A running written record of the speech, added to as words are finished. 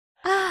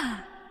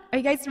Are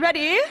you guys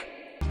ready?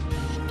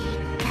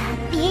 Pika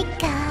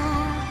Pika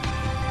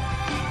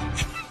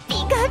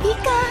Pika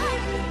Pika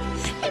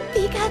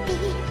Pika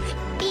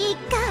Pika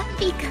Pika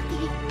Pika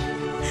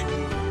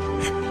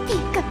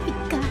Pika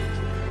Pika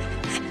Pika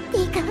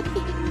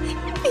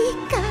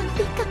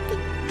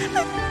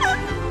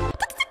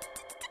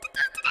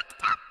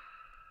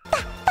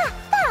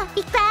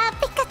Pika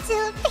Pikachu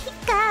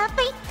Pika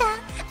Pika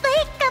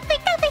Pika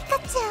Pika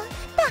Pikachu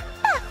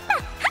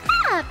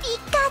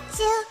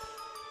Pikachu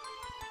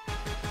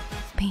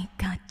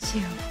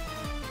Pikachu.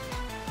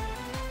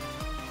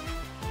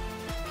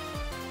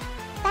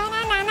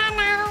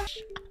 Banana.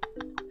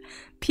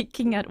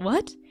 Picking at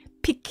what?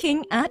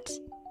 Picking at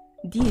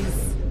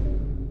these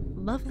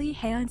lovely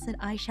hands that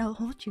I shall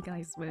hold you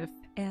guys with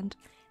and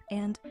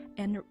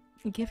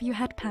give you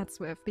head pats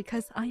with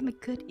because I'm a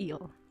good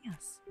eel.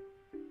 Yes.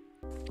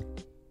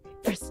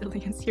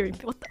 Brazilians hearing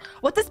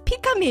what does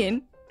Pika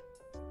mean?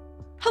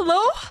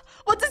 Hello?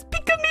 What does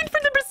Pika mean for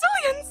the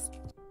Brazilians?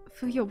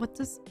 Fuyo, what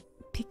does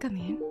Pika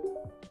mean?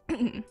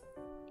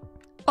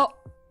 Oh.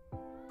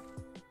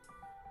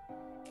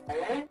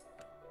 What?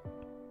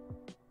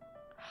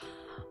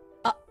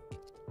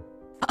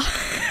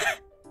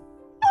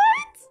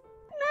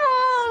 No.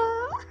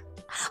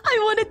 I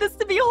wanted this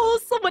to be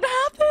wholesome. What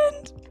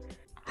happened?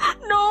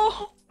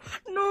 No.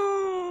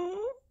 No.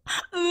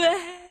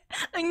 Yeah.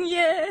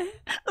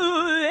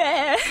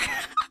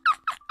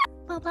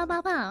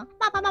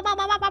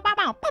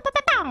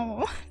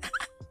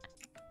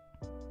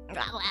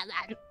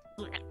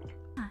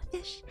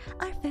 Fish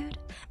are food,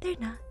 they're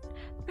not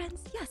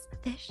friends. Yes,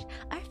 fish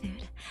are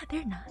food,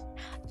 they're not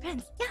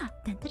friends. Yeah.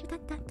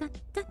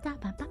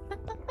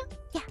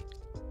 Yeah.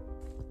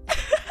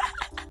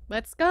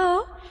 Let's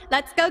go.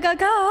 Let's go, go,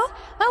 go.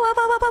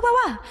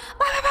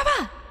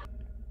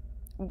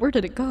 Where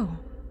did it go?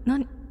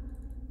 None.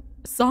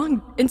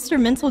 Song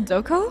instrumental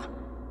doko?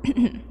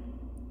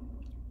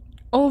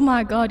 Oh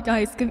my god,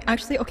 guys.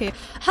 Actually, okay.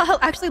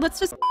 Actually, let's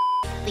just.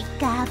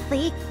 Pika,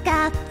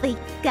 pika,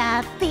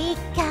 pika,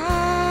 pika.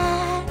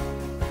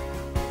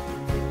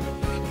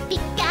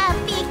 Pika,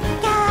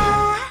 pika.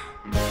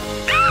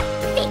 Ah!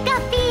 Pika,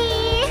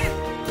 pika.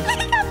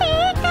 Pika,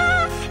 pika.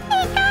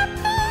 Pika,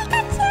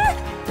 Pikachu.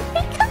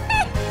 Pika,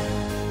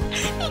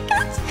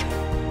 Pikachu.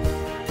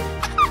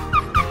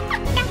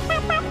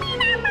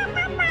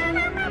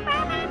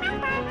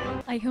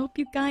 I hope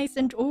you guys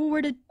and oh,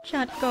 where did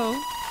chat go?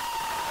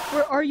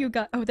 Where are you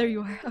guys? Oh, there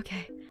you are.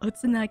 Okay.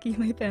 Otsunaki,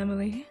 my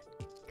family.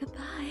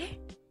 Goodbye.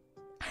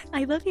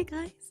 I love you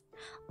guys.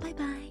 Bye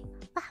bye.